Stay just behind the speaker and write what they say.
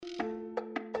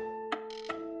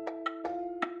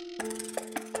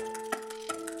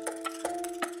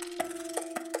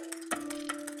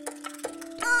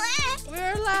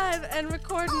live and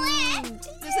recording.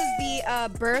 This is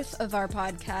the birth of our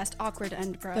podcast, Awkward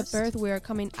and Depressed. The birth, we are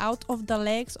coming out of the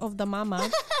legs of the mama.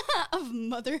 of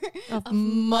Mother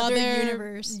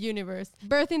Universe.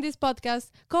 Birthing this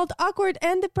podcast called Awkward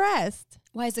and Depressed.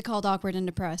 Why is it called Awkward and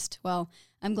Depressed? Well,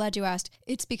 I'm glad you asked.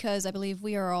 It's because I believe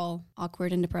we are all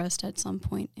awkward and depressed at some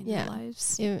point in our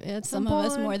lives. At some of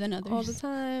us more than others. All the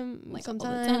time. Like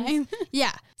sometimes. all the time.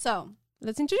 Yeah. So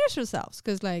let's introduce yourselves,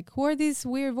 because who are these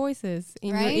weird voices in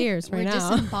your ears right now?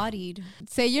 We're disembodied.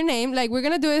 Say your name. We're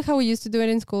going to do it how we used to do it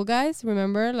in school, guys.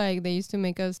 Remember? They used to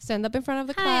make us stand up in front of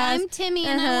the class. Hi, I'm Timmy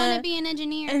and I want to be an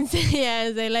engineer. And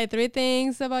say 3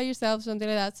 things about yourself, something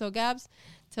like that. So, Gabs,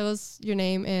 tell us your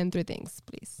name and 3 things,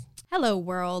 please. Hello,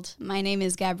 world. My name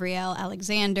is Gabrielle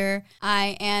Alexander.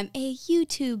 I am a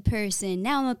YouTube person.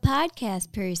 Now I'm a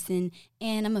podcast person,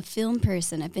 and I'm a film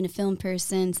person. I've been a film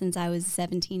person since I was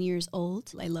 17 years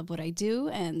old. I love what I do,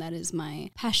 and that is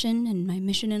my passion and my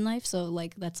mission in life. So,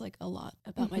 that's a lot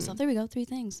about myself. There we go. 3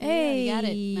 things. Hey, you got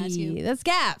it. That's you. That's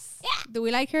Gabs. Yeah. Do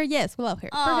we like her? Yes, we love her.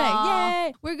 Aww. Perfect.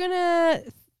 Yay. We're gonna...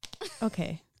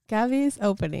 Okay. Gabby's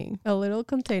opening a little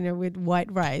container with white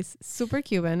rice. Super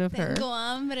Cuban of her. Tengo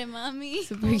hambre, mami.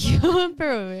 Super Cuban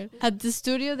Peruvian. At the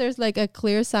studio, there's a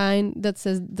clear sign that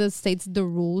states the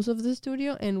rules of the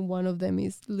studio, and one of them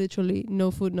is literally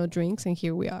no food, no drinks, and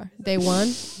here we are. Day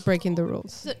 1, breaking the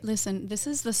rules. Listen, this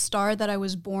is the star that I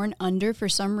was born under for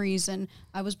some reason.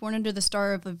 I was born under the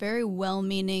star of a very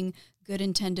well-meaning,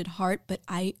 good-intended heart, but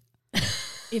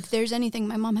if there's anything,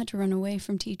 my mom had to run away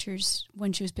from teachers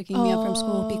when she was picking me up from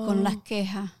school. Con la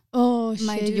queja. Oh,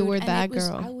 shit, you were that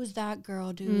girl. I was that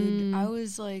girl, dude. I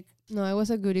was No, I was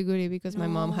a goody-goody because my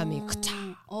mom had me.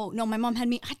 Oh, no, my mom had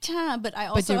me, but I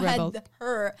also had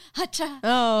her.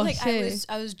 Oh, shit.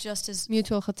 I was just as...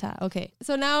 Mutual hata. Okay.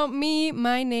 So now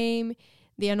my name...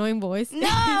 The annoying voice. No!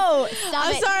 Stop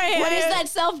I'm it. sorry. What is that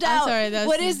self-doubt? I'm sorry. That's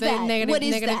what is that?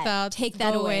 Negative that? thoughts. Take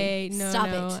that away. No, Stop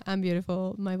it. I'm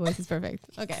beautiful. My voice is perfect.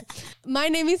 Okay. My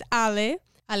name is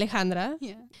Alejandra.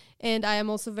 Yeah. And I am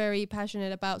also very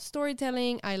passionate about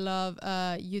storytelling. I love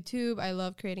YouTube. I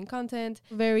love creating content.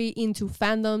 Very into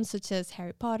fandoms such as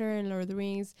Harry Potter and Lord of the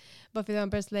Rings, Buffy the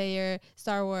Vampire Slayer,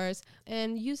 Star Wars,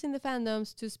 and using the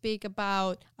fandoms to speak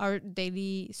about our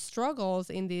daily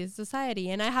struggles in this society.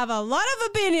 And I have a lot of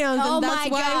opinions, and that's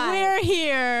why we're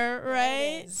here,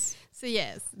 right? So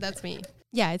yes, that's me.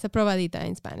 Yeah, it's a probadita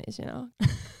in Spanish,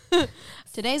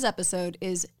 Today's episode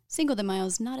is Cinco de Mayo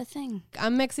is not a thing.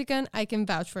 I'm Mexican. I can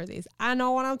vouch for this. I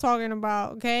know what I'm talking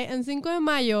about, okay? And Cinco de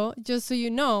Mayo, just so you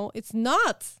know, it's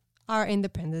not our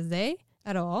Independence Day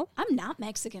at all. I'm not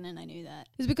Mexican, and I knew that.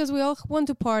 It's because we all want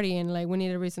to party and we need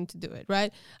a reason to do it,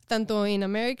 right? Tanto in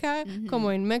America como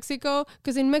in Mexico.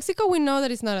 Because in Mexico, we know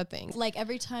that it's not a thing.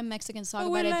 Every time Mexicans talk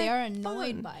about it, they are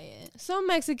annoyed by it. Some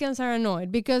Mexicans are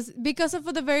annoyed because of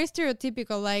the very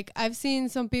stereotypical, I've seen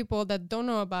some people that don't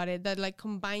know about it that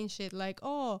combine shit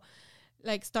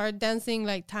start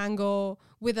dancing tango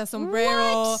with a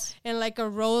sombrero and a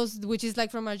rose, which is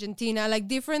from Argentina,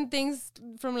 different things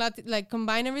from Latin,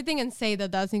 combine everything and say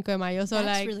that's Cinco de Mayo. So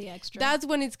that's really extra. That's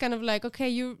when it's kind of okay,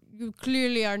 you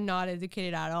clearly are not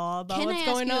educated at all about what's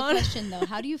going on. Can I ask you a question though?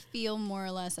 How do you feel more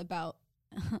or less about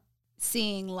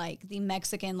seeing the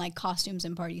Mexican costumes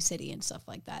in Party City and stuff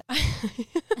like that?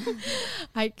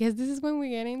 I guess this is when we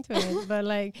get into it.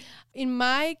 But in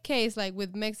my case,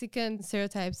 with Mexican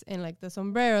stereotypes and the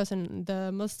sombreros and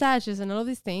the mustaches and all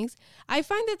these things, I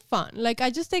find it fun. I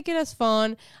just take it as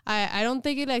fun. I don't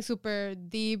take it super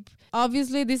deep.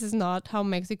 Obviously, this is not how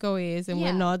Mexico is, and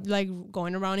we're not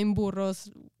going around in burros.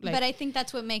 But I think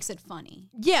that's what makes it funny.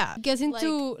 Yeah, gets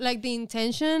into the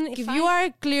intention. If you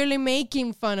are clearly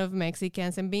making fun of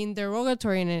Mexicans and being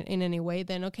derogatory in any way,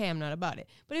 then okay, I'm not about it.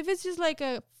 But if it's just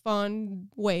a fun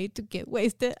way to get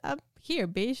wasted, I'm here,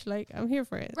 bitch. I'm here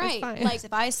for it. Right. Fine.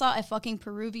 If I saw a fucking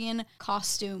Peruvian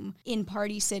costume in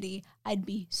Party City, I'd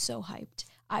be so hyped.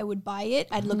 I would buy it.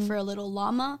 I'd look for a little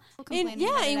llama.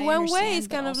 In one way, it's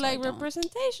kind of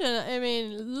representation. I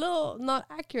mean, not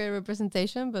accurate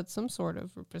representation, but some sort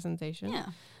of representation. Yeah.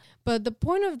 But the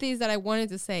point of this that I wanted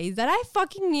to say is that I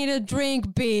fucking need a drink,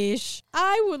 bitch.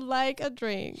 I would like a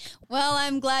drink. Well,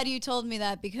 I'm glad you told me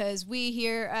that because we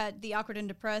here at the Awkward and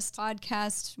Depressed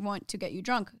podcast want to get you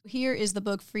drunk. Here is the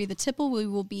book Free the Tipple. We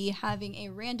will be having a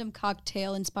random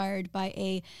cocktail inspired by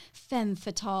a femme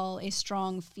fatale, a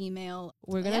strong female.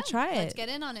 We're going to try it. Let's get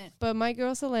in on it. But my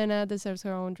girl Selena deserves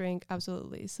her own drink,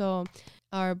 absolutely. So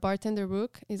our bartender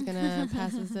Rook is going to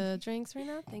pass us the drinks right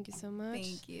now. Thank you so much.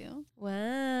 Thank you.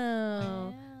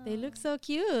 Wow. They look so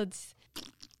cute.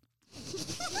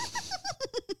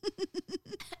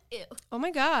 Ew. Oh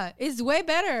my God. It's way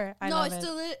better. I love it.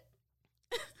 Still it.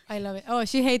 I love it. Oh,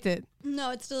 she hates it.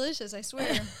 No, it's delicious. I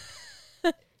swear.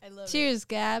 I love it. Cheers,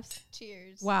 Gabs.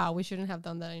 Cheers. Wow, we shouldn't have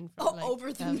done that in front.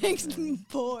 Over the mixed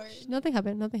board. Nothing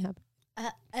happened.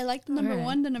 I like the number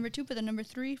 1, the number 2, but the number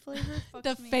 3 flavor.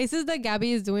 The faces that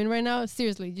Gabby is doing right now,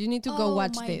 seriously, you need to go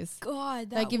watch this. Oh my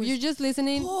God. Like if you're just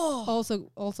listening, also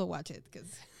watch it because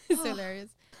it's hilarious.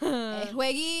 El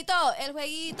jueguito,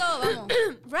 vamos.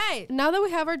 Right. Now that we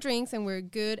have our drinks and we're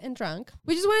good and drunk,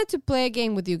 we just wanted to play a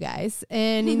game with you guys.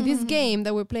 And in this game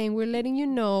that we're playing, we're letting you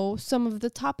know some of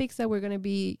the topics that we're going to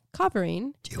be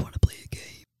covering. Do you want to play a game?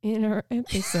 In our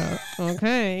episode.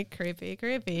 Okay,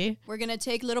 creepy. We're going to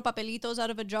take little papelitos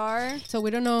out of a jar. So we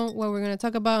don't know what we're going to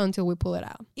talk about until we pull it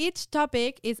out. Each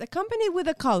topic is accompanied with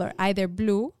a color, either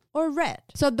blue or red.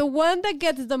 So the one that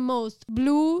gets the most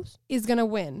blues is going to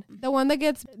win. The one that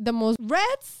gets the most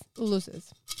reds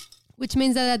loses. Which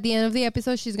means that at the end of the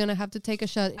episode, she's going to have to take a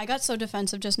shot. I got so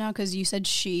defensive just now because you said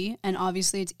she, and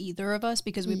obviously it's either of us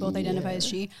because we both identify as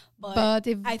she. But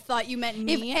if I thought you meant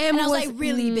me, and I was like,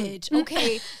 really, bitch?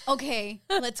 Okay,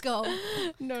 let's go.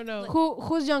 No.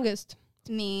 Who's youngest?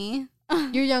 Me.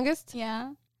 You're youngest?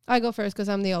 Yeah. I go first because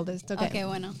I'm the oldest. Okay,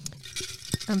 bueno.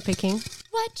 I'm picking.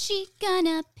 What she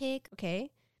gonna pick?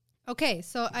 Okay,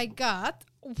 so I got...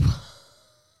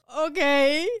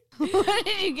 Okay. What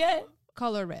did you get?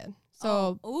 Color red.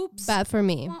 So, oops. Bad for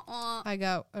me. I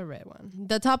got a red one.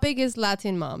 The topic is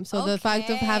Latin mom. So, the fact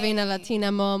of having a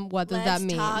Latina mom, what does that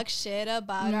mean? Let's talk shit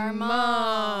about our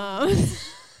moms. This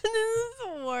is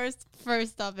the worst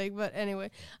first topic, but anyway.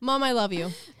 Mom, I love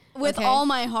you. With all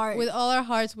my heart. With all our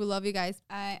hearts, we love you guys.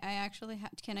 I actually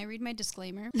can I read my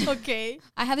disclaimer? Okay.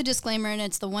 I have a disclaimer, and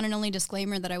it's the one and only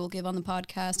disclaimer that I will give on the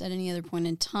podcast at any other point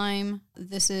in time.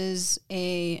 This is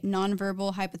a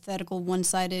nonverbal, hypothetical,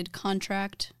 one-sided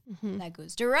contract that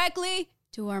goes directly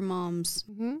to our moms.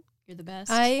 Mm-hmm. You're the best.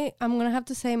 I'm going to have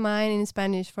to say mine in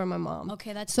Spanish for my mom.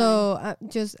 Okay, that's so, fine.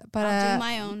 Just I'll para, do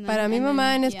my own, para mi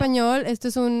mamá en español, esto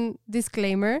es un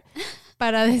disclaimer.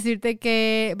 Para decirte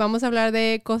que vamos a hablar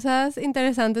de cosas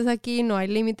interesantes aquí, no hay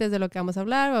límites de lo que vamos a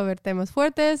hablar, va a haber temas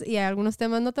fuertes y algunos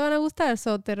temas no te van a gustar,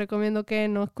 so te recomiendo que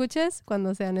no escuches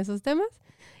cuando sean esos temas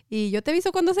y yo te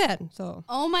aviso cuando sean. So.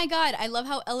 Oh my God, I love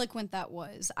how eloquent that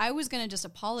was. I was going to just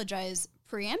apologize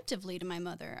preemptively to my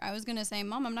mother. I was going to say,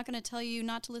 Mom, I'm not going to tell you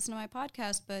not to listen to my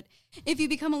podcast, but if you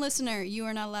become a listener, you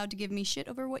are not allowed to give me shit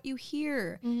over what you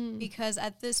hear. Because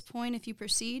at this point, if you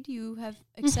proceed, you have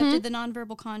accepted the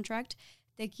nonverbal contract.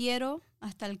 Te quiero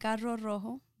hasta el carro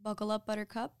rojo. Buckle up,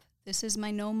 buttercup. This is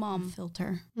my no mom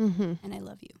filter. And I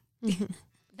love you.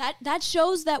 That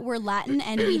shows that we're Latin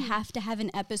and we have to have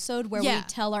an episode where we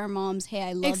tell our moms, hey,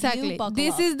 I love you, buckle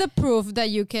this up. Is the proof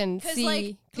that you can see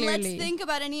like, clearly. Let's think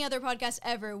about any other podcast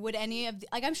ever. Would any of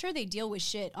I'm sure they deal with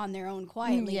shit on their own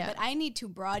quietly, but I need to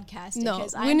broadcast it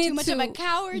because I'm too much of a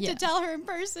coward to tell her in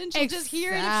person. She'll just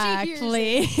hear it if she hears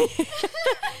it.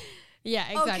 Yeah,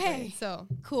 exactly. Okay. So,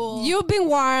 cool. You've been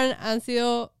warned, han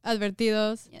sido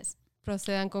advertidos. Yes.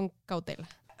 Procedan con cautela.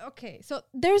 Okay, so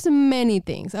there's many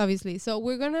things, obviously. So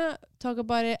we're going to talk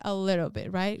about it a little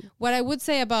bit, right? What I would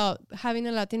say about having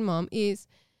a Latin mom is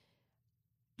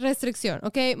restricción,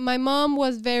 okay? My mom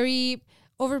was very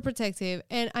overprotective,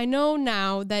 and I know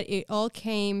now that it all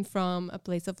came from a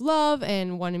place of love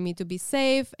and wanting me to be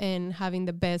safe and having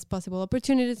the best possible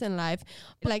opportunities in life.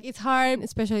 Like, it's hard,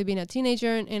 especially being a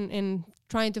teenager and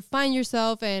trying to find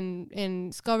yourself and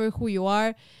discover who you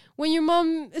are. When your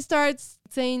mom starts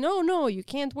saying, oh, no, you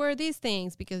can't wear these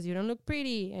things because you don't look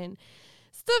pretty and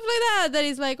stuff like that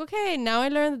is like, okay, now I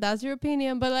learned that that's your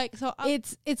opinion. But like, so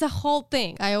it's a whole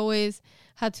thing. I always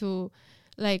had to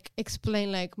like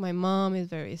explain, like, my mom is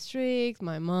very strict,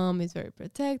 my mom is very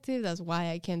protective, that's why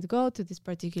I can't go to this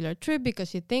particular trip because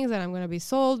she thinks that I'm gonna be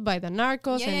sold by the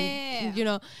narcos. And you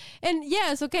know, and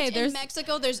yes, okay, which in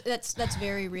Mexico that's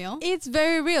very real. It's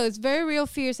very real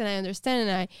fears, and I understand,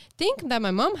 and I think that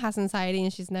my mom has anxiety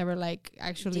and she's never like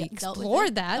actually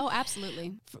explored that. Oh,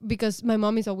 absolutely. Because my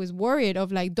mom is always worried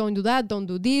of like, don't do that, don't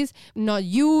do this, not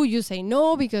you say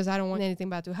no because I don't want anything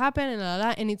bad to happen, and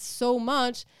and it's so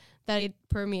much that it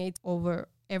permeates over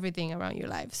everything around your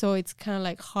life. So it's kind of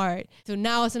like hard to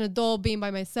now, as an adult, being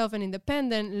by myself and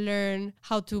independent, learn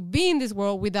how to be in this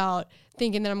world without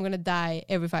thinking that I'm going to die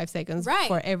every 5 seconds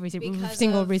for every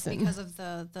single reason. Because of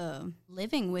the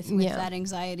living with that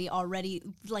anxiety already,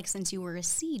 like since you were a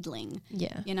seedling.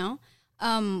 Yeah. You know?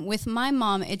 With my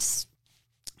mom, it's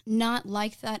not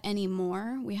like that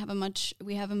anymore. We have a much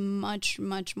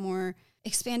more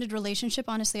expanded relationship.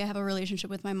 Honestly, I have a relationship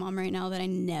with my mom right now that I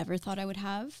never thought I would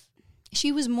have.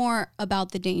 she was more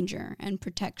about the danger and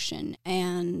protection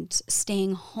and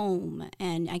staying home,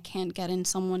 and I can't get in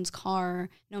someone's car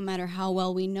no matter how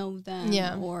well we know them.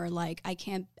 Yeah. Or like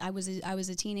I was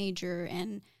a teenager,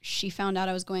 and she found out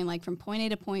I was going like from point A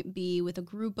to point B with a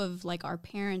group of like our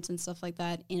parents and stuff like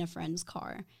that in a friend's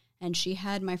car. And she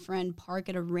had my friend park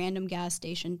at a random gas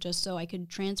station just so I could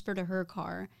transfer to her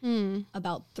car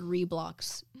about 3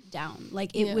 blocks down.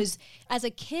 Like, it was, as a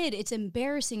kid, it's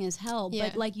embarrassing as hell.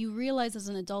 But, like, you realize as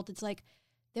an adult, it's like,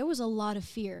 there was a lot of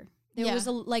fear. There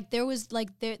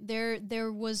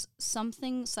was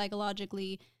something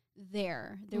psychologically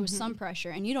there. There was some pressure.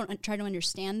 And you don't try to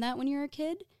understand that when you're a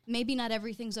kid. Maybe not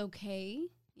everything's okay.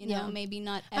 You know, maybe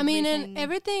not everything. I mean, and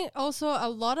everything, also, a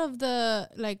lot of the,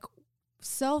 like,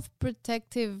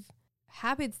 self-protective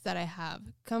habits that I have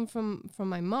come from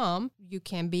my mom. You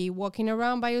can't be walking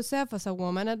around by yourself as a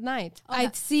woman at night. I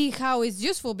see how it's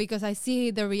useful because I see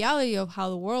the reality of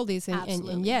how the world is.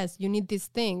 And yes, you need these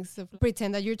things. So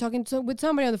pretend that you're talking with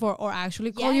somebody on the phone, or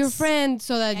actually call your friend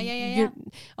so that you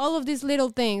all of these little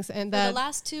things. And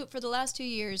for the last 2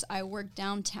 years, I worked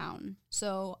downtown.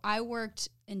 So I worked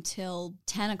until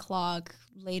 10 o'clock,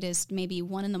 latest, maybe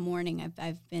 1 in the morning.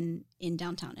 I've been in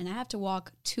downtown, and I have to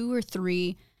walk 2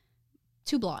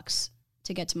 blocks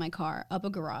to get to my car, up a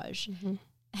garage.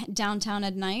 Downtown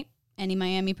at night, any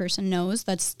Miami person knows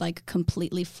that's like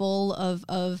completely full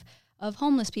of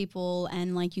homeless people,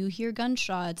 and like you hear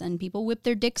gunshots and people whip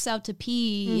their dicks out to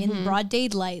pee in broad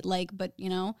daylight, like, but you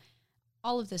know,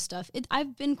 all of this stuff.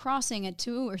 I've been crossing at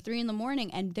 2 or 3 in the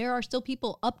morning, and there are still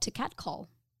people up to catcall.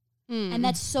 And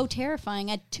that's so terrifying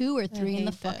at 2 or 3 in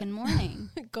the fucking morning.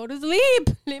 Go to sleep.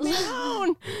 Leave me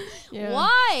alone.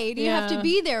 Why do you have to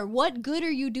be there? What good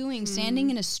are you doing standing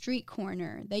in a street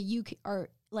corner that you are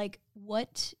like,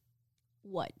 what?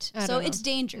 So it's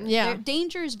danger. Yeah.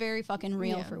 Danger is very fucking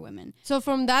real for women. So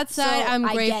from that side, I'm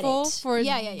grateful for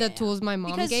the tools my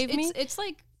mom gave me. It's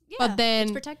like, but then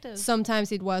it's protective.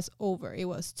 Sometimes it was over. It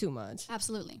was too much.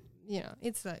 Absolutely. You know,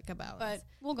 it's like a balance. But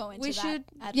we'll go into that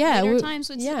at later times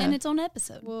in its own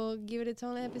episode. We'll give it its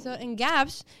own episode. And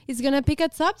Gabs is going to pick a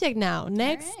subject now.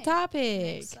 Next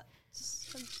topic.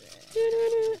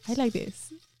 I like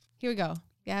this. Here we go.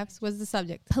 Gabs, what's the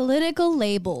subject? Political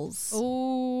labels.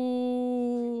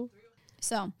 Ooh.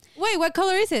 So. Wait, what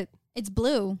color is it? It's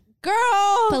blue.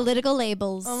 Girl! Political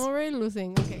labels. I'm already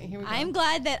losing. Okay, here we go. I'm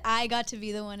glad that I got to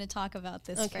be the one to talk about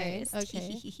this first.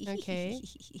 Okay.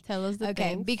 Tell us the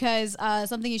thing. Because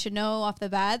something you should know off the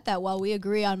bat, that while we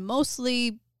agree on most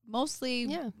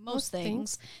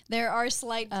things, there are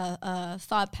slight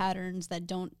thought patterns that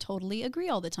don't totally agree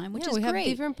all the time, which is great. We have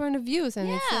different point of views, and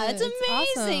it's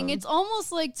amazing. Awesome. It's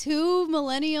almost like two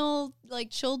millennial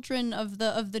children of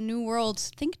the new world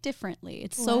think differently.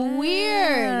 It's so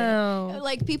weird.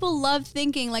 Like, people love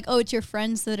thinking like, oh, it's your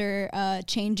friends that are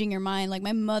changing your mind. Like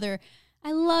my mother,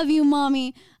 I love you,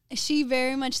 mommy. She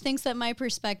very much thinks that my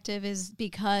perspective is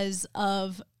because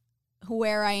of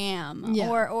where I am,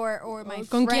 or my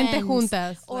con friends, quien te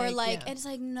juntas, or it's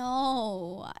like,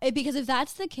 no, because if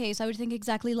that's the case, I would think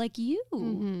exactly like you,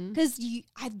 because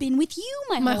I've been with you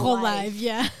my whole life.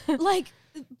 Yeah, like,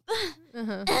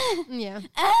 yeah.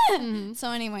 So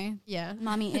anyway,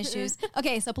 mommy issues.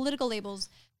 Okay, so political labels,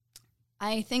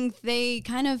 I think they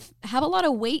kind of have a lot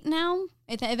of weight now.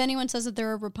 If anyone says that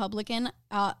they're a Republican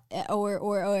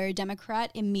or a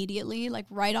Democrat, immediately, like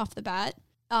right off the bat,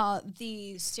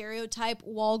 the stereotype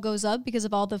wall goes up because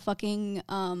of all the fucking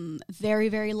very,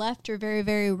 very left or very,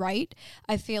 very right.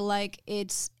 I feel like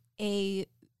it's a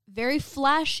very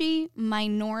flashy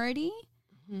minority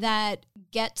that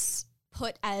gets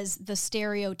put as the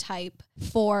stereotype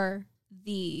for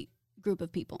the group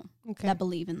of people that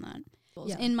believe in that.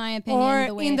 Yeah. In my opinion, or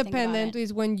the way independent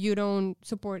is when you don't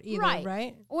support either,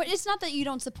 right? Or it's not that you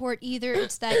don't support either;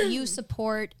 it's that you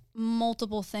support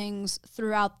multiple things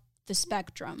throughout the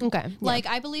spectrum. Okay, like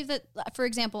I believe that, for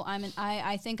example,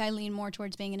 I think I lean more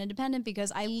towards being an independent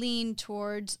because I lean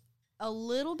towards a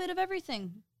little bit of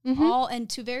everything. All, and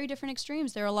to very different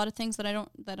extremes. There are a lot of things that I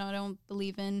don't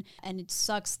believe in, and it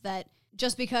sucks that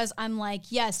just because I'm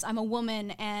like, yes, I'm a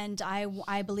woman and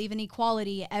I believe in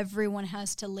equality, everyone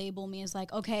has to label me as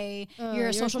like, okay, you're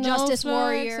a social justice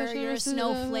warrior, you're a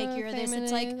snowflake, you're this.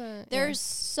 It's like there's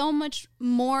so much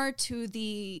more to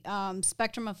the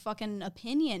spectrum of fucking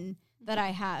opinion that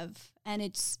I have, and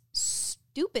it's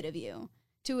stupid of you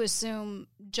to assume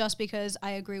just because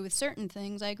I agree with certain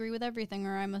things, I agree with everything,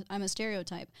 or I'm a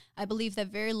stereotype. I believe that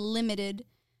very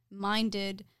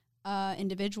limited-minded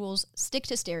individuals stick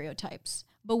to stereotypes,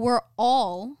 but we're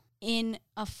all in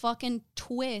a fucking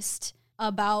twist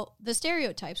about the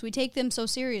stereotypes. We take them so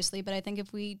seriously, but I think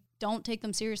if we don't take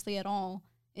them seriously at all,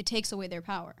 it takes away their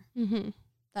power. Mm-hmm.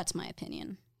 That's my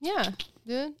opinion. Yeah,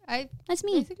 dude, That's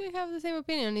me. basically have the same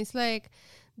opinion. It's like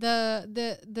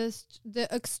the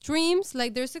extremes.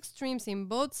 Like there's extremes in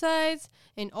both sides,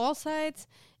 in all sides,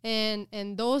 and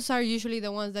those are usually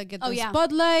the ones that get the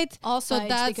spotlight. All so sides,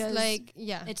 that's because like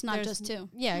it's not just two.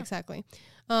 Yeah, exactly.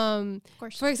 Of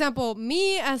course. For example,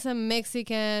 me as a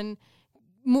Mexican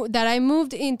that I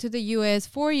moved into the U.S.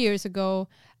 4 years ago,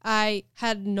 I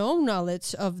had no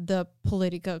knowledge of the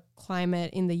political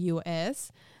climate in the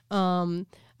U.S.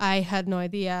 I had no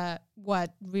idea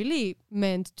what really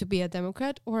meant to be a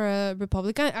Democrat or a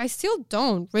Republican. I still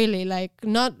don't really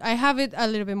I have it a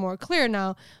little bit more clear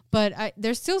now, but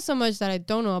there's still so much that I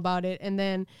don't know about it. And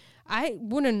then I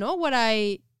wouldn't know what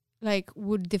I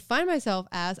would define myself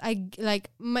as.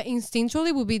 My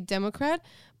instinctually would be Democrat,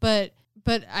 but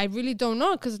I really don't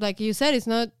know. 'Cause like you said, it's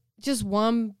not just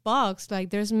one box. Like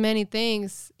there's many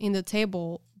things in the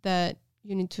table that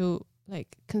you need to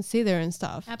consider and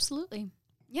stuff. Absolutely.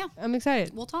 Yeah. I'm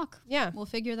excited. We'll talk. Yeah. We'll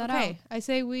figure that okay. out. I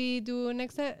say we do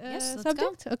next let's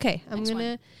subject. go. Okay. I'm Next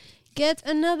going to get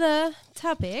another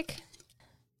topic.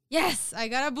 Yes. I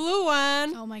got a blue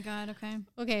one. Oh my God. Okay.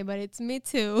 Okay. But it's Me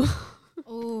Too.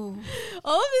 Oh.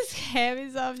 All these heavy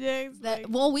subjects.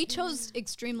 We chose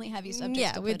extremely heavy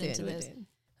subjects to put into this.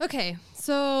 Okay.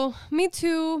 So Me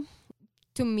Too,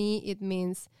 to me, it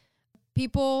means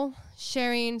people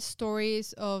sharing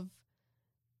stories of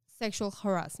sexual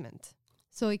harassment.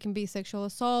 So it can be sexual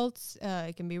assaults,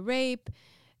 it can be rape,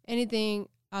 anything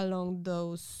along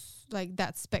those,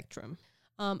 that spectrum.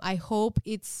 I hope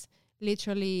it's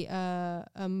literally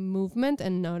a movement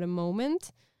and not a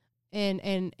moment. And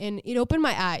it opened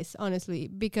my eyes, honestly,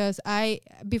 because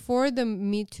before the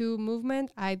Me Too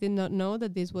movement, I did not know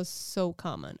that this was so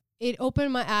common. It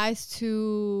opened my eyes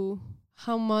to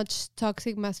how much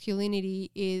toxic masculinity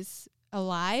is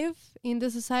alive in the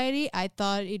society. I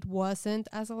thought it wasn't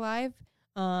as alive.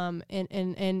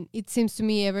 And it seems to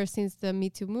me ever since the Me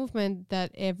Too movement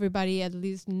that everybody at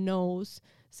least knows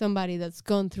somebody that's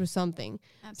gone through something,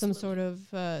 some sort of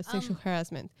sexual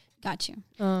harassment. Got you.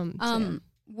 So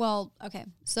Well, okay.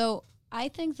 So I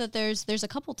think that there's a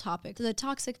couple topics. The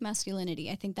toxic masculinity,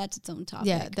 I think that's its own topic.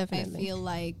 Yeah, definitely. I feel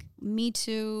like Me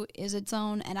Too is its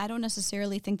own, and I don't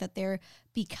necessarily think that they're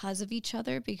because of each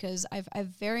other, because I've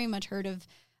very much heard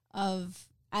of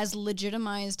as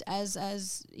legitimized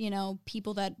as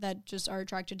people that just are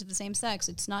attracted to the same sex.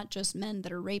 It's not just men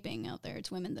that are raping out there; it's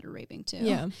women that are raping too.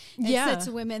 Yeah, it's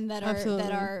women that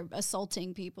are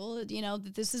assaulting people.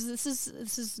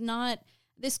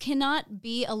 This cannot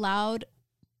be allowed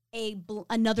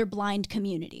another blind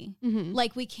community. Mm-hmm.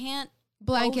 We can't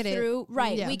blanket go through,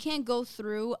 right. Yeah. We can't go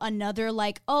through another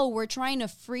we're trying to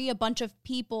free a bunch of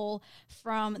people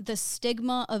from the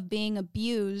stigma of being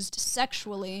abused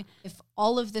sexually. If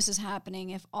all of this is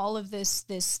happening, if all of this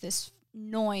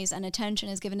noise and attention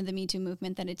is given to the Me Too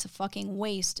movement, then it's a fucking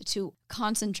waste to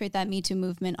concentrate that Me Too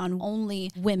movement on only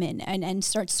women and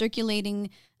start circulating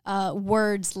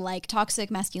words like toxic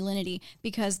masculinity,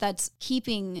 because that's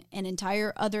keeping an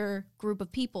entire other group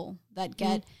of people that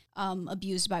get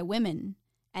abused by women.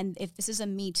 And if this is a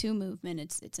Me Too movement,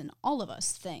 it's an all of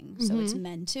us thing. So it's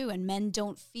men too, and men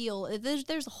don't feel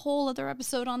there's a whole other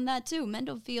episode on that too. Men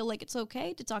don't feel like it's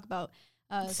okay to talk about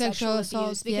sexual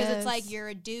abuse because it's like you're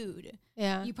a dude.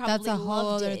 Yeah, you probably that's a whole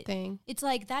loved other it. Thing. It's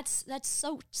like that's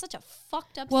such a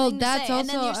fucked up well, thing that's to say. also And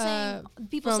then you're saying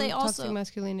people say also toxic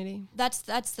masculinity. That's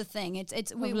the thing.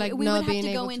 It's we not would have being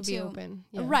to go able into to be open.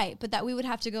 Yeah. right, but that we would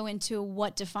have to go into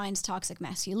what defines toxic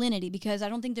masculinity, because I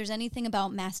don't think there's anything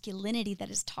about masculinity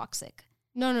that is toxic.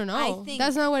 No. I think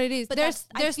that's not what it is. But There's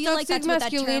I feel like toxic that's what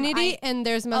that term masculinity and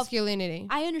there's masculinity.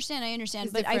 I understand,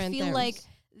 It's but I different feel terms. like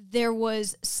there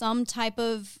was some type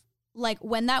of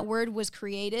when that word was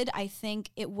created, I think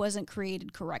it wasn't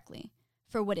created correctly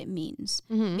for what it means,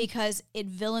 because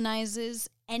it villainizes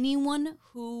anyone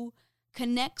who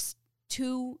connects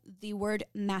to the word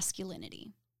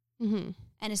masculinity. And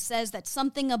it says that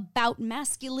something about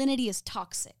masculinity is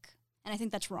toxic. And I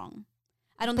think that's wrong.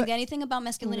 I don't think anything about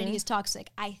masculinity is toxic.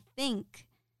 I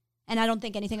don't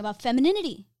think anything about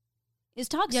femininity is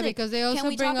toxic. Yeah, because they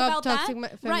also bring up toxic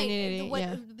femininity.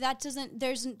 Right. That doesn't.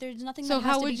 There's nothing. So that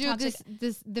has how to would be you toxic.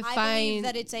 define? I believe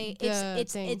that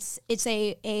it's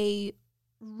a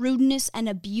rudeness and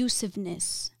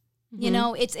abusiveness. You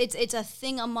know, it's a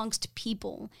thing amongst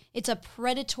people. It's a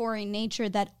predatory nature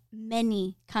that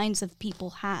many kinds of people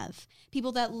have.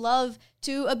 People that love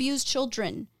to abuse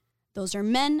children. Those are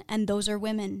men and those are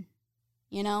women.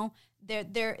 You know,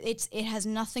 it has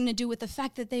nothing to do with the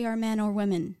fact that they are men or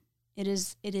women.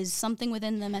 It is something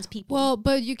within them as people. Well,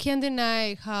 but you can't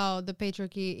deny how the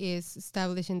patriarchy is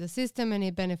established in the system and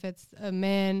it benefits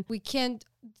men. We can't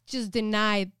just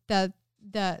deny that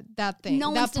thing.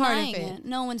 No that one's part denying of it.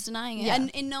 No one's denying it. Yeah. And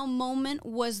in no moment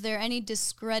was there any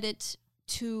discredit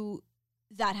to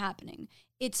that happening.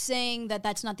 It's saying that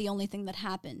that's not the only thing that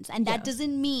happens. And that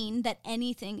doesn't mean that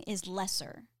anything is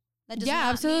lesser. That does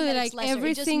not absolutely. mean that Like it's lesser.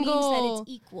 every It just single means that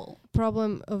it's equal.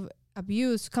 problem of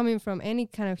abuse coming from any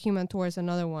kind of human towards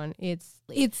another one, it's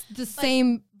the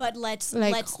same. But let's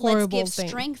horrible give thing.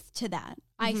 strength to that.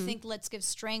 I think let's give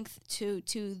strength to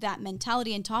that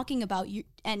mentality and talking about you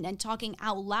and talking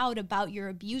out loud about your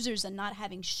abusers and not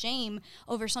having shame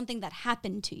over something that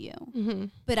happened to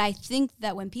you. But I think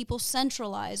that when people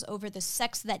centralize over the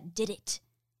sex that did it,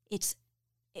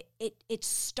 it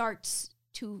starts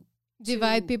to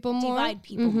Divide people more.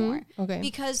 Okay,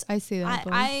 because I see that.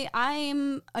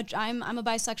 I'm a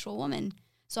bisexual woman,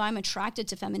 so I'm attracted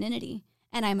to femininity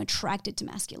and I'm attracted to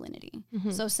masculinity.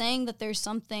 So saying that there's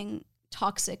something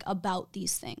toxic about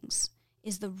these things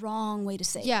is the wrong way to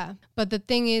say it. Yeah, but the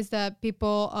thing is that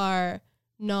people are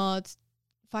not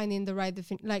finding the right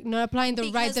not applying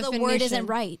the right definition. Because the word isn't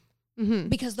right.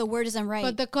 Because the word isn't right.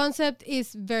 But the concept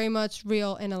is very much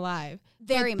real and alive.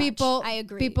 Very much. I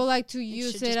agree. People like to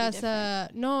use it as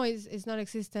it's not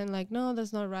existent. Like, no,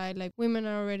 that's not right. Like, women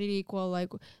are already equal.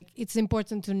 Like, it's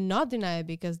important to not deny it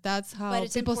because that's how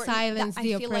people silence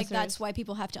the oppressors. I feel like that's why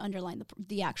people have to underline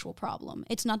the actual problem.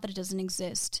 It's not that it doesn't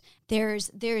exist. There's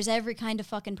every kind of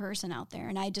fucking person out there,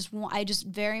 and I just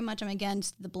very much am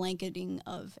against the blanketing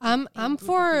of. I'm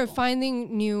for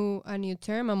finding a new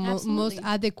term, a most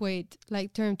adequate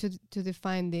term to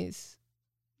define this.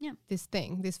 Yeah, this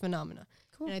phenomena.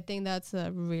 Cool. And I think that's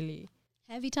a really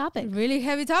heavy topic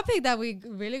that we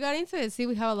really got into it. See,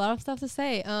 we have a lot of stuff to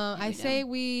say. I say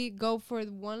we go for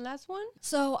one last one.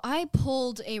 So I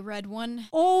pulled a red one.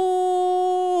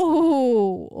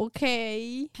 Oh,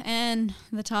 okay. And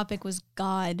the topic was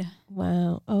God.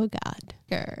 Wow. Oh, God.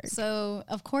 Good. So,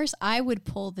 of course, I would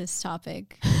pull this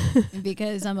topic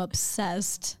because I'm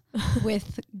obsessed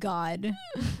with God.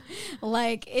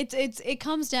 Like, it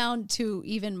comes down to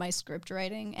even my script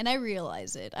writing, and I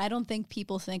realize it. I don't think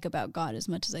people think about God as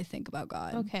much as I think about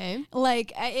God. Okay.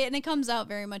 And it comes out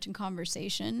very much in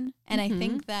conversation, and I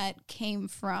think that came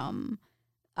from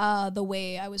the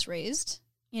way I was raised.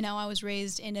 You know, I was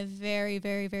raised in a very,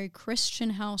 very, very Christian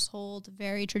household,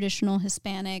 very traditional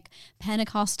Hispanic,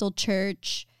 Pentecostal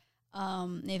church.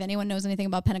 If anyone knows anything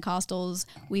about Pentecostals,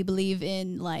 we believe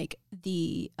in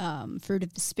the fruit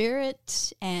of the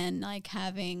Spirit and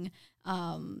having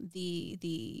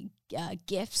the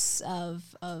gifts of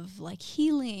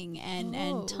healing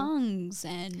and tongues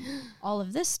and all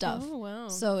of this stuff. Oh, wow.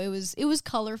 So it was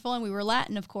colorful, and we were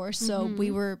Latin, of course. So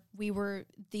we were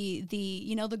the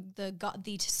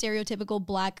stereotypical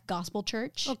black gospel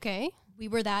church. Okay. We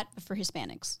were that for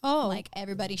Hispanics. Oh.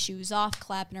 Everybody shoes off,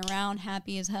 clapping around,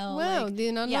 happy as hell. Wow,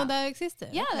 did not know that existed.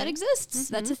 Yeah, that exists.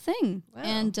 That's a thing. Wow.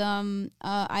 And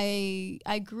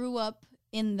I grew up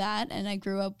in that, and I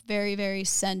grew up very, very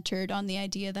centered on the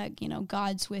idea that,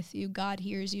 God's with you, God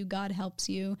hears you, God helps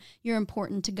you, you're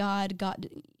important to God, that.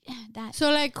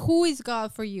 So, who is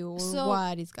God for you, or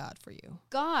what is God for you?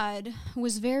 God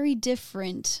was very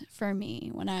different for me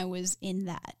when I was in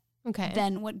that. Okay.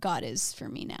 Than what God is for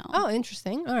me now. Oh,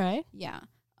 interesting. All right. Yeah.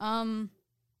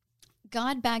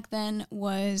 God back then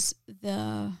was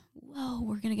we're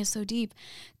going to get so deep.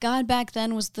 God back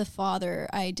then was the father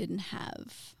I didn't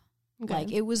have. Okay.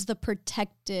 It was the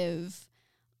protective,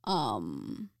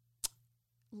 this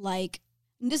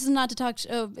is not to talk,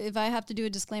 if I have to do a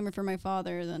disclaimer for my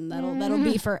father, then that'll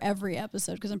be for every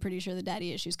episode, because I'm pretty sure the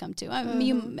daddy issues come too.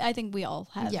 I think we all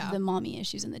have the mommy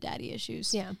issues and the daddy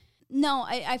issues. Yeah. No,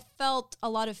 I felt a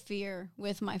lot of fear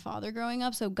with my father growing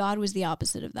up, so God was the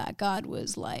opposite of that. God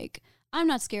was I'm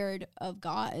not scared of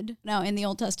God. Now, in the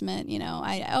Old Testament,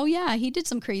 he did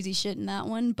some crazy shit in that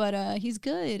one, but he's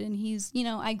good, and he's,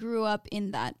 I grew up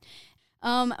in that.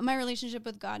 My relationship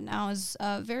with God now is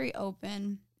very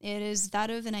open. It is that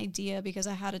of an idea, because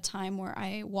I had a time where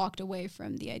I walked away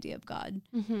from the idea of God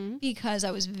because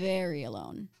I was very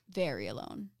alone.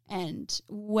 And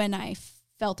when I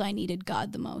felt I needed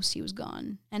God the most, he was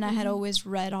gone. And I had always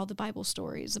read all the Bible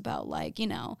stories about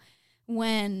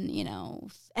when,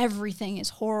 everything is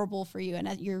horrible for you and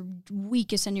at your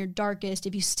weakest and your darkest,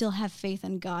 if you still have faith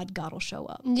in God, God will show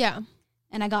up. Yeah.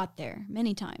 And I got there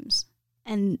many times.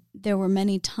 And there were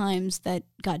many times that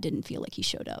God didn't feel like he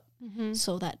showed up.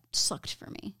 So that sucked for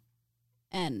me.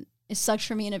 And it sucked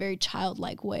for me in a very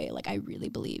childlike way. I really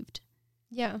believed.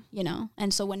 Yeah.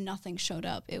 And so when nothing showed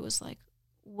up, it was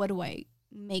what do I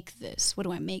make this? What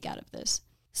do I make out of this?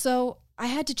 So I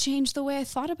had to change the way I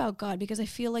thought about God, because I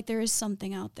feel like there is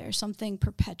something out there, something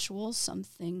perpetual,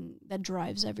 something that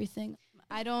drives everything.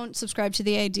 I don't subscribe to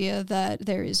the idea that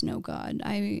there is no God.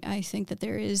 I think that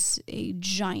there is a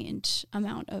giant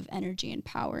amount of energy and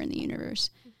power in the universe,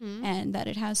 and that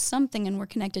it has something and we're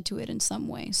connected to it in some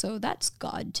way. So that's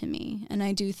God to me. And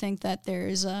I do think that there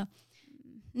is a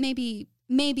maybe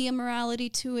a morality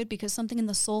to it, because something in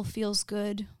the soul feels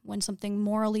good when something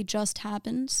morally just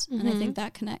happens. And I think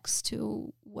that connects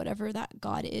to whatever that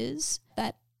God is,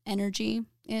 that energy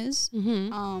is.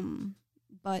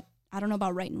 But I don't know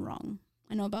about right and wrong.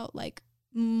 I know about like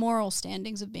moral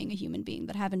standings of being a human being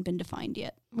that haven't been defined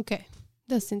yet. Okay.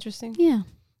 That's interesting. Yeah.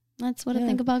 That's what I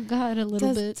think about God a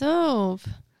little bit. That's dope.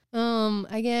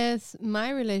 I guess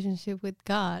my relationship with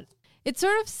God, it's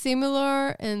sort of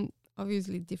similar and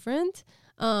obviously different.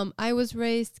 I was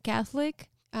raised Catholic.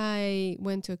 I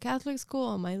went to a Catholic school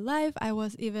all my life. I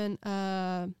was even,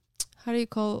 how do you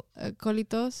call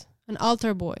colitos? An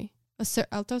altar boy.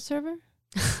 Altar server?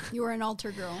 You were an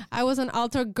altar girl. I was an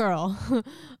altar girl.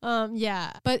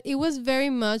 Yeah. But it was very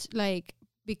much like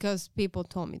because people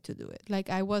told me to do it. Like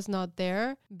I was not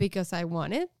there because I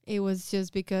wanted. It was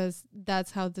just because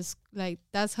that's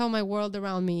how my world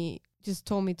around me just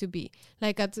told me to be.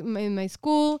 Like in my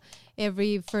school,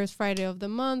 every first Friday of the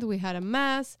month, we had a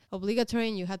mass, obligatory,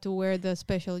 and you had to wear the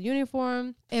special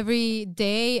uniform. Every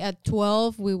day at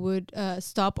 12, we would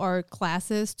stop our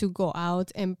classes to go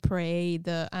out and pray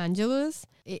the Angelus.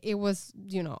 It was,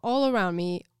 all around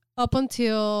me up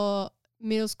until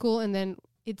middle school, and then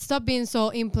it stopped being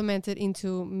so implemented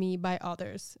into me by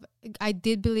others. I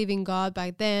did believe in God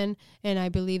back then, and I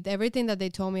believed everything that they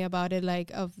told me about it,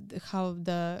 like of how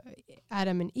the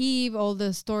Adam and Eve, all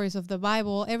the stories of the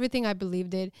Bible, everything. I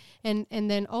believed it, and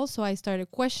then also I started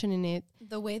questioning it.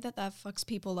 The way that fucks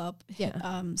people up,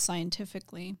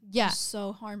 scientifically, is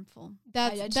so harmful.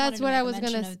 That's what I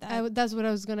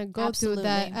was gonna go Absolutely. to.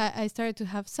 That I started to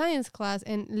have science class,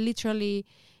 and literally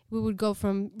we would go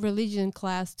from religion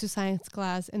class to science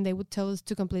class, and they would tell us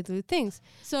two completely things.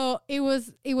 So it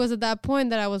was at that point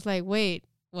that I was like, wait,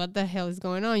 what the hell is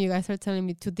going on? You guys are telling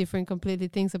me two different completely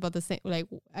things about the same. Like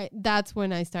that's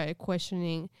when I started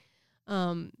questioning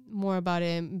more about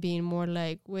it, and being more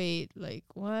like, wait, like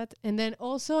what? And then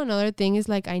also another thing is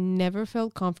like I never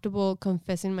felt comfortable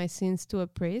confessing my sins to a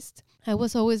priest. I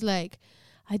was always like,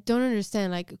 I don't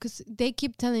understand, like, because they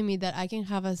keep telling me that I can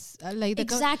have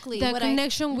the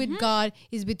connection with God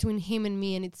is between him and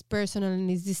me, and it's personal, and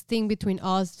it's this thing between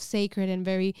us, sacred and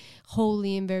very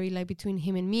holy, and very like between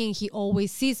him and me, and he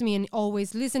always sees me and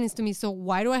always listens to me. So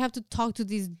why do I have to talk to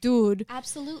this dude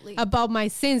about my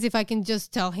sins if I can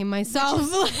just tell him myself?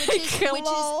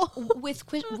 Which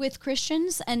is with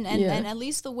Christians and at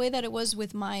least the way that it was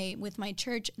with my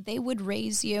church, they would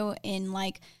raise you in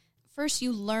like, first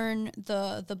you learn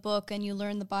the book and you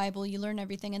learn the Bible, you learn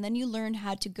everything, and then you learn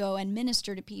how to go and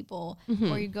minister to people,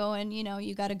 or you go and,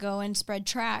 you got to go and spread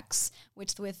tracts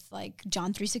with like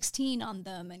John 3:16 on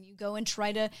them, and you go and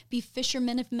try to be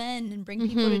fishermen of men and bring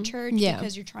people to church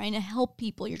because you're trying to help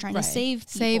people, you're trying to save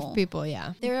people. Save people,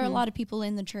 yeah. There are a lot of people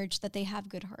in the church that they have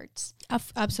good hearts.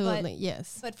 Absolutely,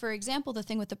 yes. But for example, the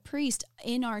thing with the priest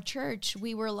in our church,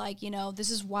 we were like,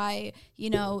 this is why,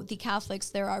 the Catholics,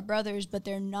 they're our brothers, but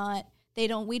they're not.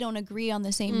 We don't agree on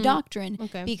the same doctrine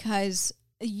because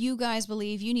you guys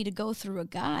believe you need to go through a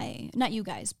guy. Not you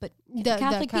guys, but the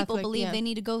Catholic people believe they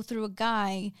need to go through a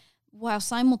guy, while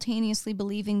simultaneously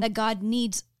believing that God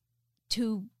needs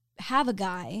to have a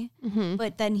guy,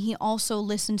 but then he also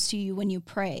listens to you when you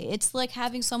pray. It's like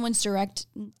having someone's direct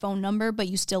phone number, but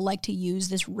you still like to use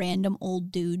this random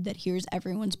old dude that hears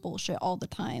everyone's bullshit all the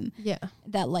time. Yeah.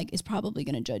 That like is probably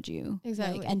going to judge you.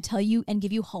 Exactly. Like, and tell you and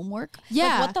give you homework.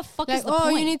 Yeah. Like, what the fuck is the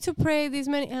point? You need to pray these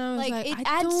many. And I was like it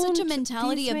adds such a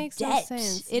mentality of debt.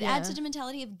 It adds adds such a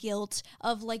mentality of guilt,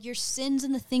 of like your sins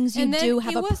and the things you do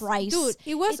have a price. Dude,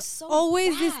 it was so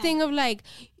always this thing of like,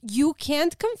 you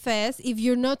can't confess if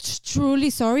you're not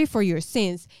truly sorry for your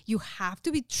sins. You have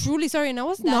to be truly sorry. And I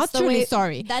was not truly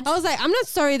sorry. I was like, I'm not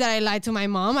sorry that I lied to my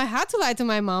mom. I had to lie to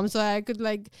my mom so I could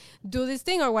like do this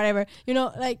thing or whatever.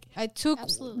 Like I took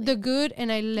the good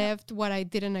and I left what I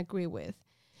didn't agree with.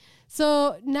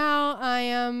 So now I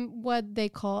am what they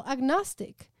call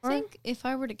agnostic. I think if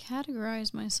I were to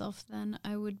categorize myself, then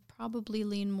I would probably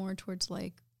lean more towards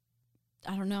like,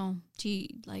 I don't know,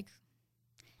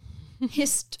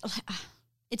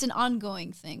 it's an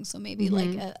ongoing thing, so maybe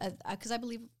like because I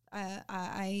believe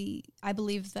I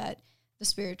believe that the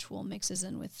spiritual mixes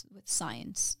in with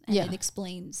science, and it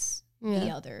explains the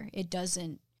other. It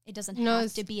doesn't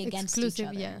have to be against each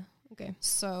other. Okay.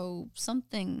 So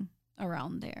something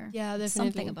around there. Yeah, definitely.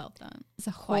 Something about that. It's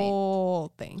a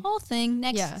whole thing. Whole thing.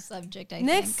 Next subject, I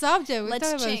Next think. subject.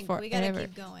 Let's chink. We got to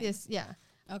keep going. Yes, yeah.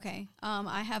 Okay.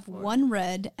 I have one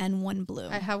red and one blue.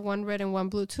 I have one red and one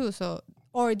blue too. So,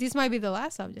 or this might be the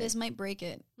last subject. This might break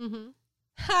it. Mm-hmm.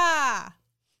 Ha!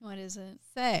 What is it?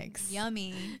 Sex.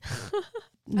 Yummy.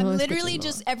 No, I'm literally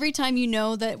just every time you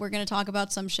know that we're gonna talk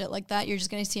about some shit like that, you're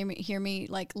just gonna hear me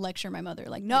like lecture my mother.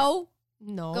 Like, no,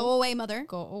 go away, mother.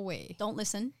 Go away. Don't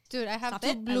listen. Dude, I have Stop two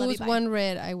it. I love blues, you, one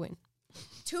red. I win.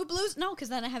 2 blues? No, because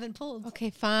then I haven't pulled. Okay,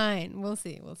 fine. We'll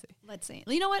see. Let's see.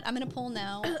 You know what? I'm gonna pull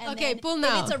now. And Okay, pull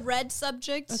now. If it's a red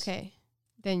subject, Okay,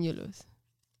 then you lose.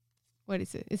 What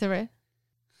is it? Is it red?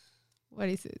 What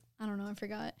is it? I don't know. I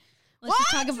forgot. Let's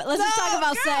just talk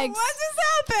about sex. What just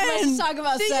happened? Let's just talk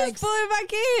about she sex. Just pull it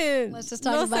back in. Let's just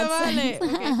talk about sex.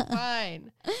 Okay,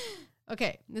 fine.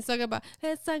 Okay, let's talk about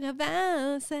sex.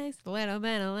 Little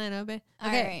bit. Okay. All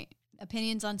right.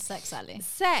 Opinions on sex, Ale.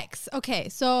 Sex. Okay,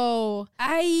 so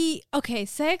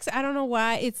sex. I don't know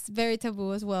why it's very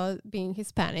taboo as well, being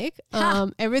Hispanic.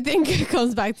 Everything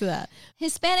comes back to that.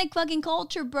 Hispanic fucking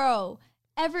culture, bro.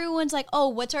 Everyone's like, oh,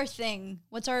 what's our thing?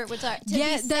 What's our that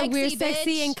we're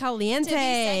sexy bitch. And caliente. To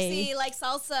be sexy like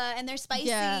salsa and they're spicy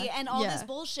and all this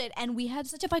bullshit. And we had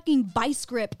such a fucking vice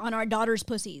grip on our daughters'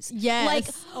 pussies. Yes.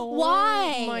 Like,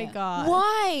 why? Oh my God.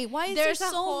 Why? Why is There's there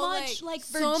a so whole, much like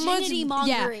virginity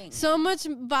mongering? Yeah, so much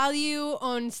value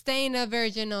on staying a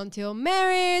virgin until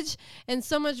marriage, and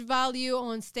so much value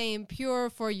on staying pure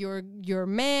for your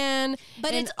man.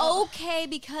 But it's okay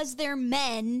because they're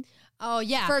men. Oh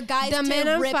yeah, for guys the men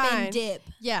to are rip fine. and dip.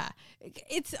 Yeah,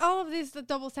 it's all of these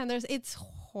double standards. It's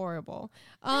horrible.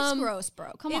 It's gross,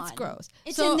 bro. Come on, it's gross.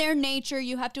 It's in their nature.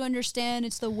 You have to understand.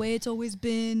 It's the way it's always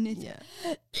been.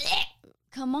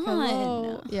 Come on.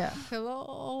 Hello. Yeah.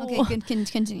 Hello. Okay,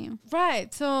 continue.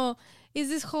 Right. So is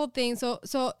this whole thing. So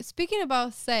speaking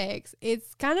about sex,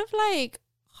 it's kind of like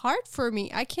hard for me.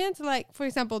 I can't, like, for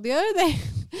example, the other day,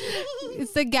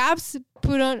 it's the Gabs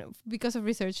put on, because of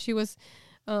research, she was.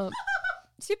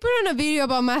 She put on a video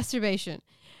about masturbation,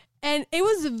 and it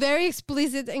was very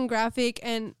explicit and graphic,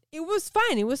 and it was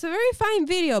fine. It was a very fine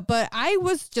video, but I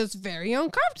was just very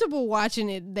uncomfortable watching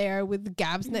it there with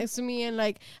Gabs next to me and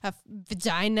like a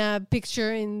vagina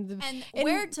picture and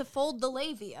where to fold the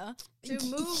labia to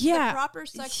move the proper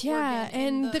sex organ.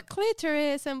 And the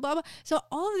clitoris and blah blah. So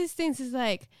all of these things is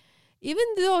like, even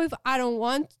though if I don't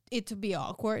want it to be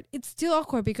awkward, it's still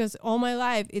awkward because all my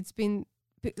life it's been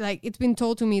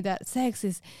told to me that sex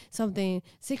is something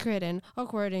secret and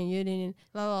awkward and you didn't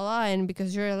la la la, and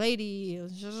because you're a lady,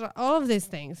 it's just all of these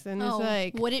things. And it's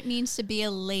like what it means to be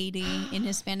a lady in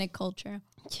Hispanic culture.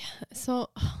 Yeah. So,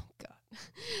 oh God.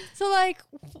 So like,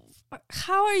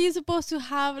 how are you supposed to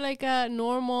have like a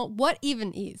normal? What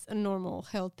even is a normal,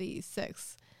 healthy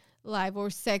sex life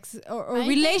or sex or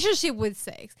relationship with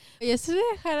sex? Yesterday,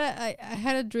 I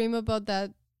had a dream about that.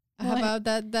 What?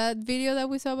 About that video that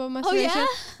we saw about masturbation,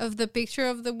 of the picture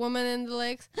of the woman and the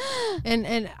legs,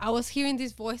 and I was hearing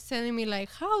this voice telling me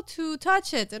like how to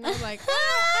touch it, and I was like,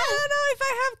 I don't know if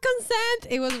I have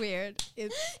consent. It was weird. You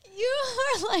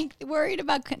were like worried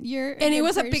about and it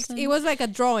was a picture. It was like a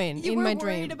drawing in my dream. You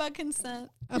were worried about consent.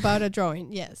 About a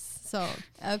drawing, yes. So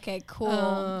okay,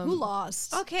 cool. Who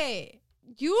lost? Okay,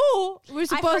 you were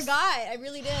supposed. I forgot. I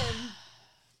really did.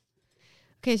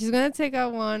 Okay, she's gonna take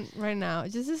out one right now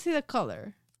just to see the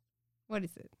color. What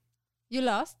is it? You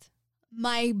lost?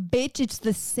 My bitch, it's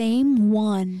the same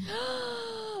one.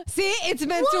 See, it's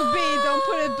meant to be. Don't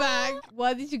put it back.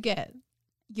 What did you get?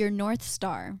 Your North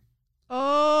Star.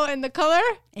 Oh, and the color?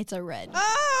 It's a red.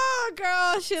 Oh,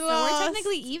 girl, she lost. So we're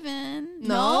technically even.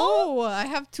 No, I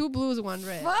have 2 blues, 1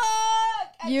 red. Fuck!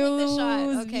 I take the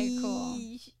shot. Okay, cool.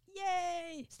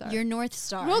 Yay! Star. Your North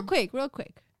Star. Real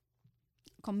quick.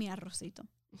 Con mi arrocito.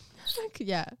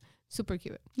 Yeah, super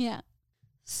cute. Yeah.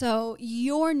 So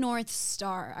your North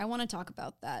Star, I want to talk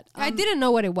about that. I didn't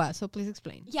know what it was, so please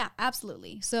explain. Yeah,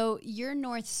 absolutely. So your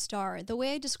North Star, the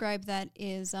way I describe that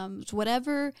is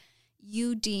whatever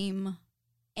you deem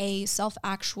a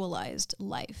self-actualized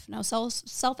life. Now,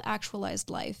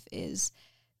 self-actualized life is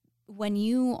when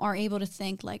you are able to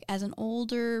think like, as an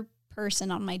older person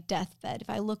on my deathbed,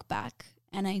 if I look back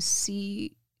and I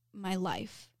see my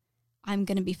life, I'm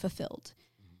going to be fulfilled.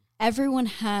 Everyone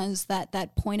has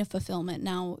that point of fulfillment.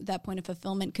 Now, that point of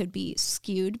fulfillment could be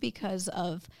skewed because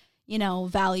of,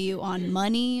 value on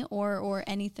money or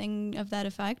anything of that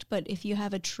effect. But if you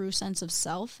have a true sense of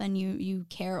self and you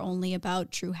care only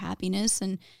about true happiness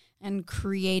and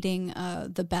creating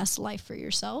the best life for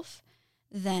yourself,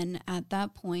 then at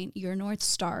that point, your North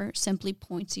Star simply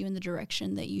points you in the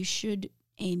direction that you should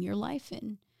aim your life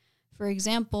in. For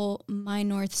example, my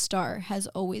North Star has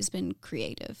always been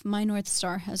creative. My North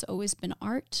Star has always been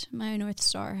art. My North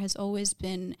Star has always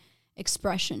been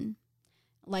expression,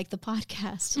 like the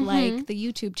podcast, like the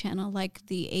YouTube channel, like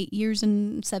the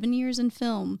 7 years in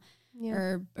film,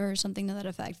 or something to that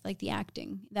effect, like the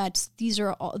acting. These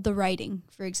are all the writing,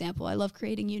 for example. I love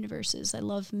creating universes. I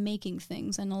love making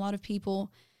things. And a lot of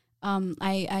people,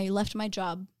 I left my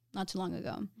job not too long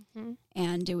ago.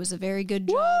 And it was a very good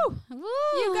job. Woo!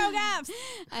 You go, Gabs!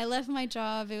 I left my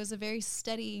job. It was a very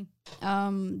steady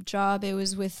job. It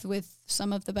was with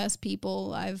some of the best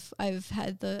people I've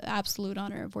had the absolute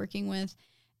honor of working with.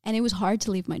 And it was hard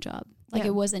to leave my job. Like,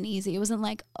 it wasn't easy. It wasn't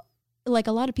like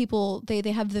a lot of people, they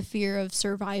have the fear of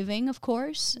surviving, of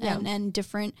course, and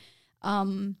different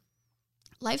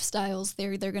lifestyles.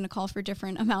 They're going to call for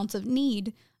different amounts of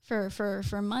need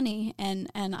for money. And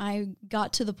I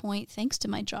got to the point, thanks to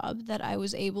my job, that I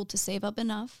was able to save up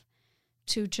enough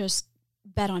to just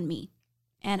bet on me.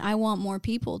 And I want more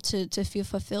people to feel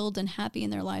fulfilled and happy in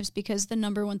their lives, because the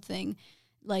number one thing,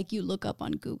 like, you look up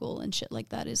on Google and shit like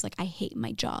that, is like, I hate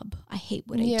my job. I hate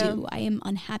what I do. I am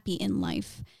unhappy in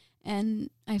life. And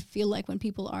I feel like when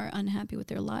people are unhappy with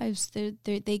their lives,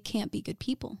 they can't be good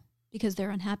people, because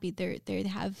they're unhappy. They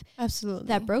have absolutely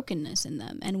that brokenness in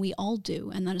them, and we all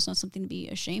do, and that is not something to be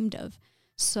ashamed of.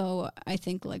 So I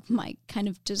think, like, my kind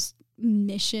of just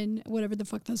mission, whatever the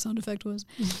fuck that sound effect was,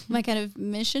 my kind of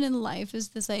mission in life is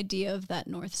this idea of that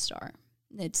North Star.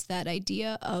 It's that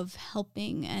idea of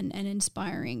helping and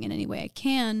inspiring in any way I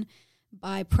can,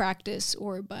 by practice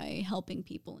or by helping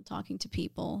people and talking to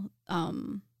people,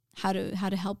 how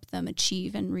to help them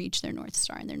achieve and reach their North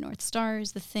Star. And their North Star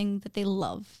is the thing that they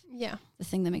love. Yeah. The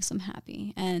thing that makes them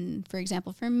happy. And for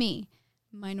example, for me,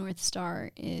 my North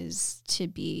Star is to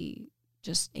be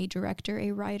just a director,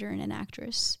 a writer, and an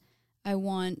actress. I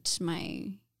want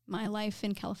my life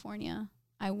in California.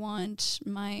 I want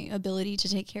my ability to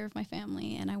take care of my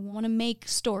family, and I want to make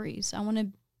stories. I want to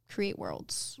create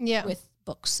worlds with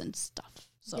books and stuff.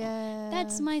 So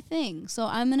that's my thing. So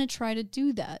I'm going to try to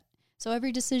do that. So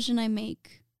every decision I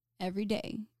make every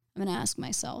day, I'm going to ask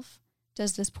myself,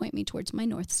 does this point me towards my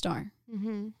North Star?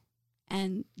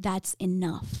 And that's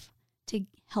enough to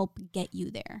help get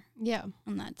you there. Yeah.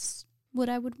 And that's what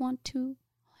I would want to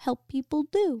help people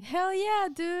do. Hell yeah,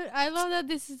 dude. I love that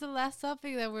this is the last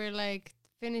topic that we're, like,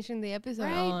 finishing the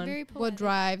episode on. Very poetic. What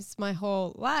drives my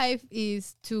whole life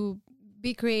is to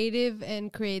be creative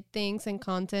and create things and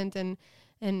content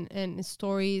and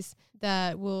stories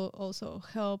that will also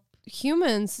help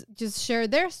humans just share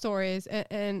their stories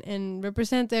and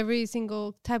represent every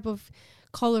single type of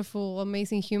colorful,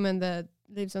 amazing human that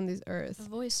lives on this earth. A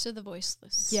voice to the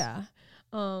voiceless. Yeah.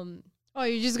 Oh,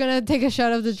 you're just gonna take a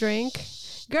shot of the drink?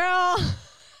 Girl,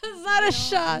 it's not a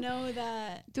shot. I know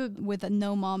that. Dude. With a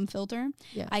no mom filter,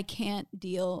 Yeah. I can't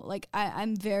deal. Like,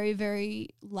 I'm very,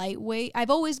 very lightweight. I've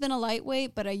always been a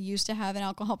lightweight, but I used to have an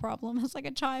alcohol problem as, like,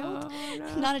 a child. Oh,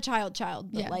 no. Not a child,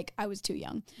 but Yeah. like, I was too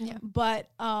young. Yeah. But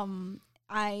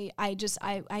I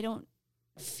don't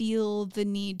feel the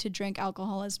need to drink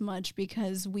alcohol as much,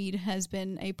 because weed has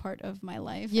been a part of my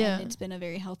life. Yeah. And it's been a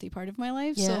very healthy part of my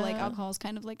life. Yeah. So, like, alcohol is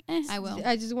kind of like, I will.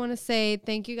 I just want to say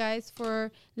thank you guys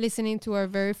for listening to our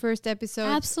very first episode.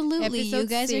 Absolutely. You episode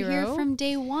guys 0. are here from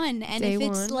day one. And Day if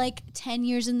it's one. like 10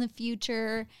 years in the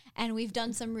future and we've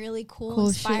done some really cool Cool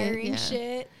inspiring shit,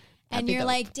 shit, That'd and be you're dope.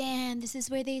 like, damn, this is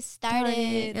where they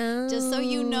started. Just so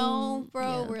you know,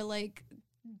 bro, Yeah. we're like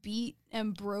beat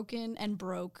and broken and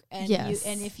broke. And Yes.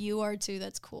 and if you are too,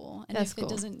 that's cool. And That's if cool. it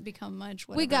doesn't become much,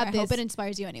 whatever, We got I hope this. it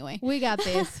inspires you anyway. We got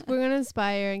this. We're gonna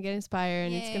inspire and get inspired,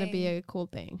 and it's gonna be Yay. a cool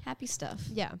thing. Happy stuff.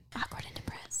 Yeah. Awkward and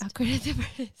depressed. Awkward and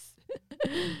depressed.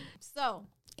 So,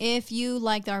 if you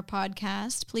liked our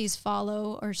podcast, please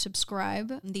follow or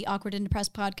subscribe the Awkward and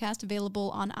Depressed podcast, available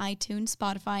on iTunes,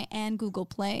 Spotify, and Google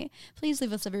Play. Please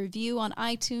leave us a review on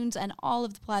iTunes and all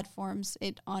of the platforms.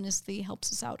 It honestly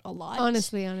helps us out a lot.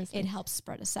 Honestly. It helps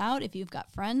spread us out. If you've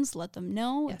got friends, let them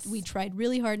know. Yes. We tried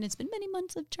really hard, and it's been many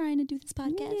months of trying to do this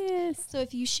podcast. Yes. So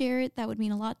if you share it, that would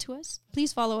mean a lot to us.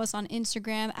 Please follow us on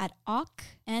Instagram at Awk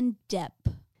and Depp.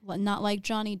 Well, not like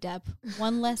Johnny Depp.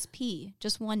 One less P.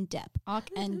 Just one Depp. Awk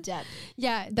and Depp.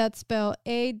 Yeah, that's spelled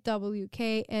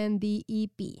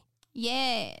AWKNDEP.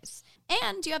 Yes.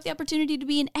 And you have the opportunity to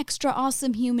be an extra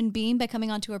awesome human being by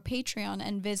coming onto our Patreon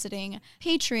and visiting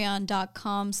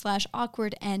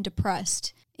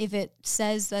patreon.com/awkwardanddepressed. If it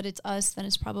says that it's us, then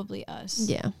it's probably us.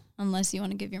 Yeah. Unless you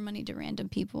want to give your money to random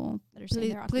people that are saying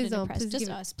they're awkward Please and don't. depressed. Please Just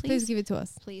give us. it. Please give it to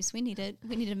us. Please, we need it.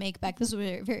 We need to make back. This was a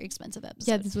very, very expensive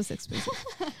episode. Yeah, this was expensive.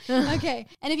 Okay.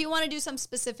 And if you want to do some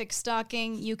specific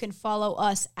stalking, you can follow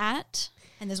us at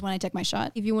And this is when I take my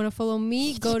shot. If you want to follow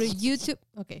me, go to YouTube.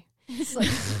 Okay. It's like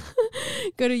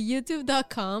Go to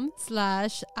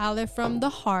youtube.com/Ale from the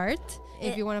heart.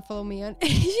 If you want to follow me on,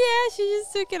 yeah, she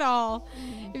just took it all.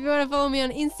 If you want to follow me on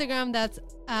Instagram, that's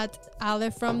at Ale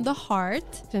from the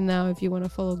heart. And now, if you want to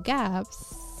follow Gabs,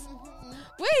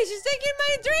 wait, she's taking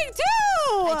my drink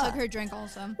too. I took her drink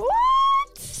also.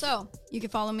 What? So you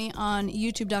can follow me on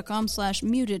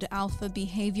youtube.com/muted alpha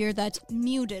behavior. That's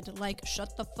muted, like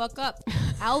shut the fuck up.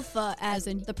 Alpha as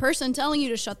in the person telling you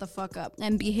to shut the fuck up,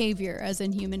 and behavior as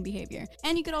in human behavior.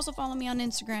 And you could also follow me on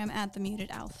Instagram at the muted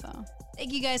alpha.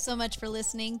 Thank you guys so much for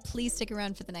listening. Please stick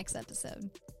around for the next episode.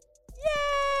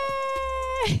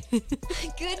 Yay!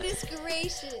 Goodness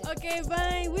gracious. Okay,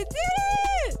 bye. We did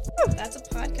it! That's a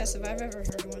podcast if I've ever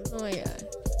heard one. Oh my god.